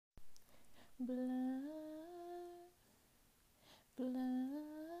Blood, blood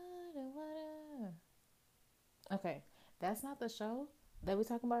and water. Okay, that's not the show that we're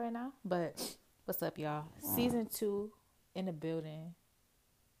talking about right now. But what's up, y'all? Season 2 in the building.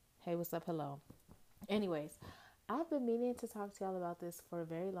 Hey, what's up? Hello. Anyways, I've been meaning to talk to y'all about this for a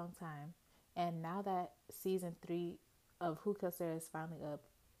very long time. And now that season 3 of Who Killed Sarah is finally up,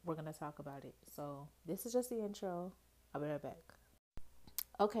 we're going to talk about it. So this is just the intro. I'll be right back.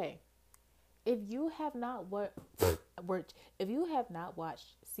 Okay, if you have not worked, if you have not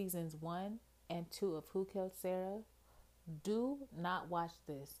watched seasons 1 and 2 of Who Killed Sarah, do not watch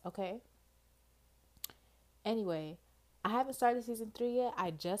this, okay? Anyway, I haven't started season 3 yet. I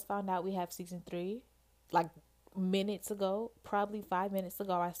just found out we have season 3 like minutes ago, probably 5 minutes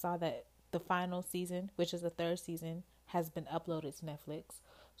ago. I saw that the final season, which is the third season, has been uploaded to Netflix.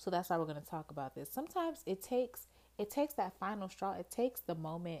 So that's why we're going to talk about this. Sometimes it takes that final straw. It takes the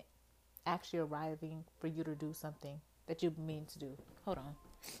moment actually arriving for you to do something that you mean to do. Hold on.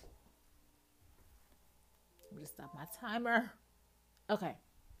 Let me just stop my timer. Okay.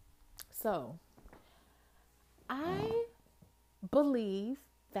 So, I believe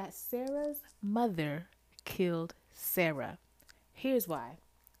that Sarah's mother killed Sarah. Here's why.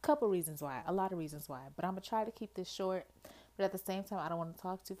 Couple reasons why. A lot of reasons why. But I'm going to try to keep this short. But at the same time, I don't want to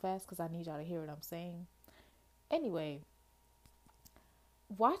talk too fast because I need y'all to hear what I'm saying. Anyway,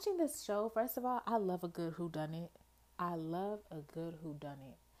 watching this show, first of all, I love a good whodunit. I love a good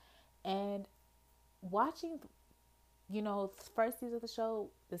whodunit. And watching, first season of the show,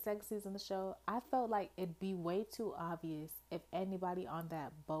 the second season of the show, I felt like it'd be way too obvious if anybody on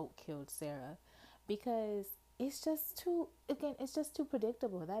that boat killed Sarah, because it's just too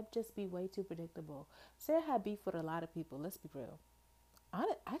predictable. That'd just be way too predictable. Sarah had beef with a lot of people. Let's be real.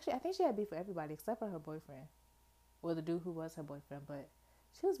 Actually, I think she had beef with everybody except for her boyfriend, or the dude who was her boyfriend. But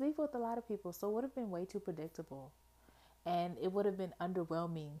she was beef with a lot of people, so it would have been way too predictable. And it would have been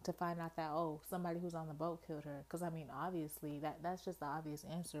underwhelming to find out that, oh, somebody who's on the boat killed her. Because, I mean, obviously, that's just the obvious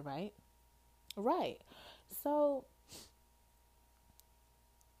answer, right? Right. So,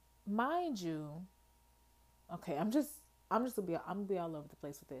 mind you, okay, I'm gonna be all over the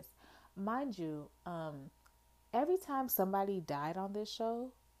place with this. Mind you, every time somebody died on this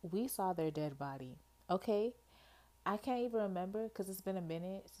show, we saw their dead body. Okay? I can't even remember because it's been a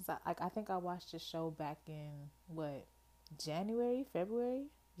minute since I think I watched the show back in what, January, February?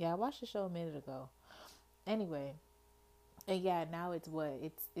 Yeah, I watched the show a minute ago. Anyway, and yeah, now it's what?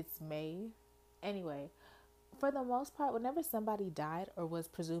 It's May. Anyway, for the most part, whenever somebody died or was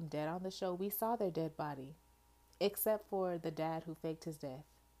presumed dead on the show, we saw their dead body. Except for the dad who faked his death.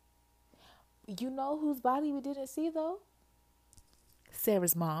 You know whose body we didn't see though?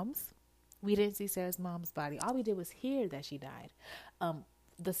 Sarah's mom's. We didn't see Sarah's mom's body. All we did was hear that she died.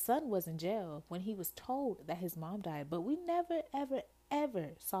 The son was in jail when he was told that his mom died, but we never, ever,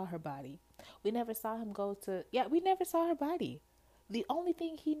 ever saw her body. We never saw him we never saw her body. The only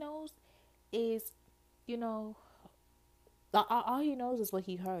thing he knows is, you know, all he knows is what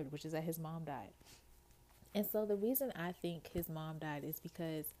he heard, which is that his mom died. And so the reason I think his mom died is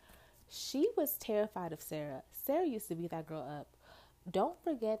because she was terrified of Sarah. Sarah used to beat that girl up. Don't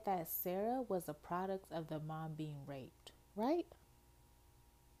forget that Sarah was a product of the mom being raped, right?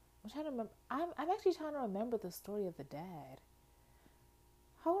 I'm trying to remember. I'm actually trying to remember the story of the dad.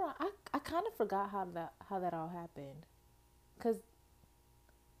 Hold on, I kind of forgot how that all happened. Cause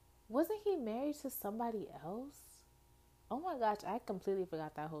wasn't he married to somebody else? Oh my gosh, I completely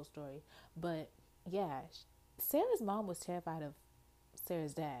forgot that whole story. But yeah, Sarah's mom was terrified of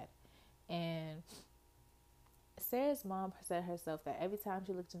Sarah's dad, and Sarah's mom said herself that every time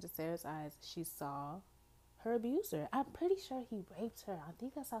she looked into Sarah's eyes, she saw her abuser. I'm pretty sure he raped her. I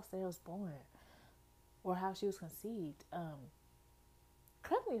think that's how Sarah was born, or how she was conceived.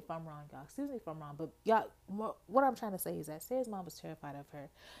 Correct me if I'm wrong, y'all. Excuse me if I'm wrong, but y'all, what I'm trying to say is that Sarah's mom was terrified of her.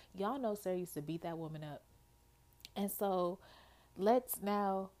 Y'all know Sarah used to beat that woman up, and so let's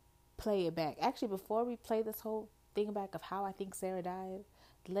now play it back. Actually, before we play this whole thing back of how I think Sarah died,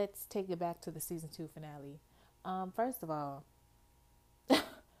 let's take it back to the season 2 finale. First of all,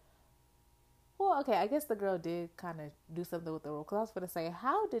 well, okay, I guess the girl did kind of do something with the role. Because I was going to say,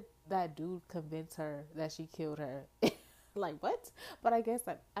 how did that dude convince her that she killed her? Like, what? But I guess.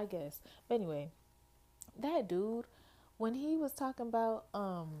 But anyway, that dude, when he was talking about,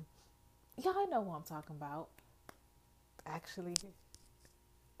 y'all know who I'm talking about. Actually.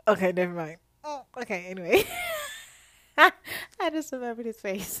 Okay, never mind. Oh, okay, anyway. I just remembered his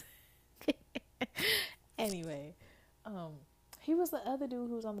face. Anyway, He was the other dude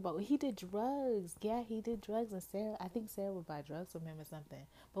who was on the boat. He did drugs. Yeah, he did drugs. And Sarah, I think Sarah would buy drugs from him or something.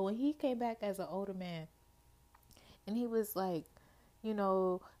 But when he came back as an older man, and he was like,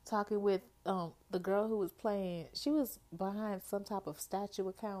 talking with the girl who was playing, she was behind some type of statue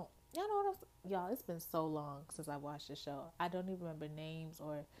account. Y'all know what y'all, it's been so long since I watched the show. I don't even remember names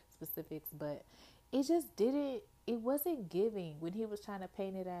or specifics, but it just didn't, it wasn't giving when he was trying to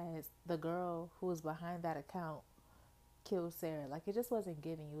paint it as the girl who was behind that account killed Sarah. Like, it just wasn't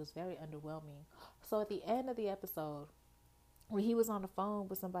giving. It was very underwhelming. So at the end of the episode, when he was on the phone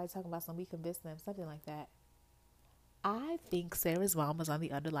with somebody talking about we convinced them, something like that, I think Sarah's mom was on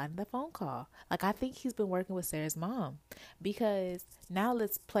the other line of the phone call. Like, I think he's been working with Sarah's mom. Because now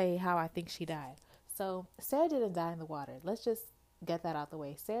let's play how I think she died. So Sarah didn't die in the water. Let's just get that out the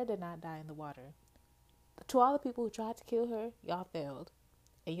way. Sarah did not die in the water. To all the people who tried to kill her, y'all failed.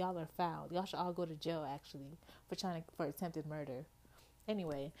 And y'all are foul. Y'all should all go to jail, actually, for attempted murder.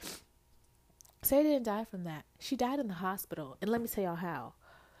 Anyway, Sarah didn't die from that. She died in the hospital. And let me tell y'all how.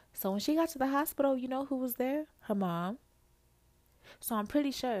 So when she got to the hospital, you know who was there? Her mom. So I'm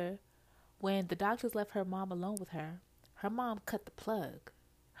pretty sure when the doctors left her mom alone with her, her mom cut the plug.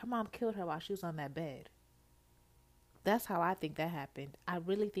 Her mom killed her while she was on that bed. That's how I think that happened. I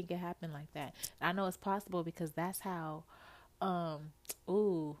really think it happened like that. I know it's possible because that's how,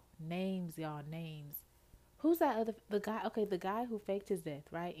 names, y'all, names. Who's that the guy, okay, the guy who faked his death,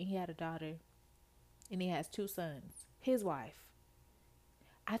 right? And he had a daughter and he has 2 sons. His wife.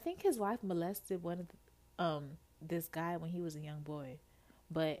 I think his wife molested one of this guy when he was a young boy.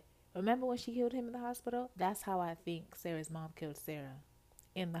 But remember when she killed him in the hospital? That's how I think Sarah's mom killed Sarah.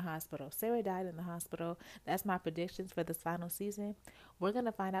 In the hospital. Sarah died in the hospital. That's my predictions for this final season. We're going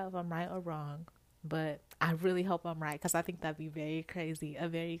to find out if I'm right or wrong. But I really hope I'm right because I think that'd be very crazy. A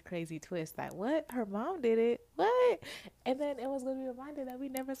very crazy twist. That what? Her mom did it? What? And then it was going to be reminded that we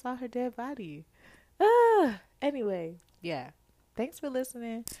never saw her dead body. Anyway, yeah. Thanks for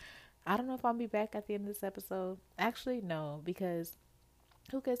listening. I don't know if I'll be back at the end of this episode. Actually, no, because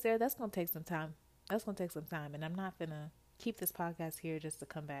who cares, Sarah? That's going to take some time. And I'm not going to keep this podcast here just to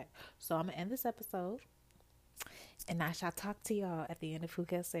come back. So I'm going to end this episode. And I shall talk to y'all at the end of Who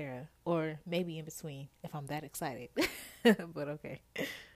Cares, Sarah. Or maybe in between if I'm that excited. But okay.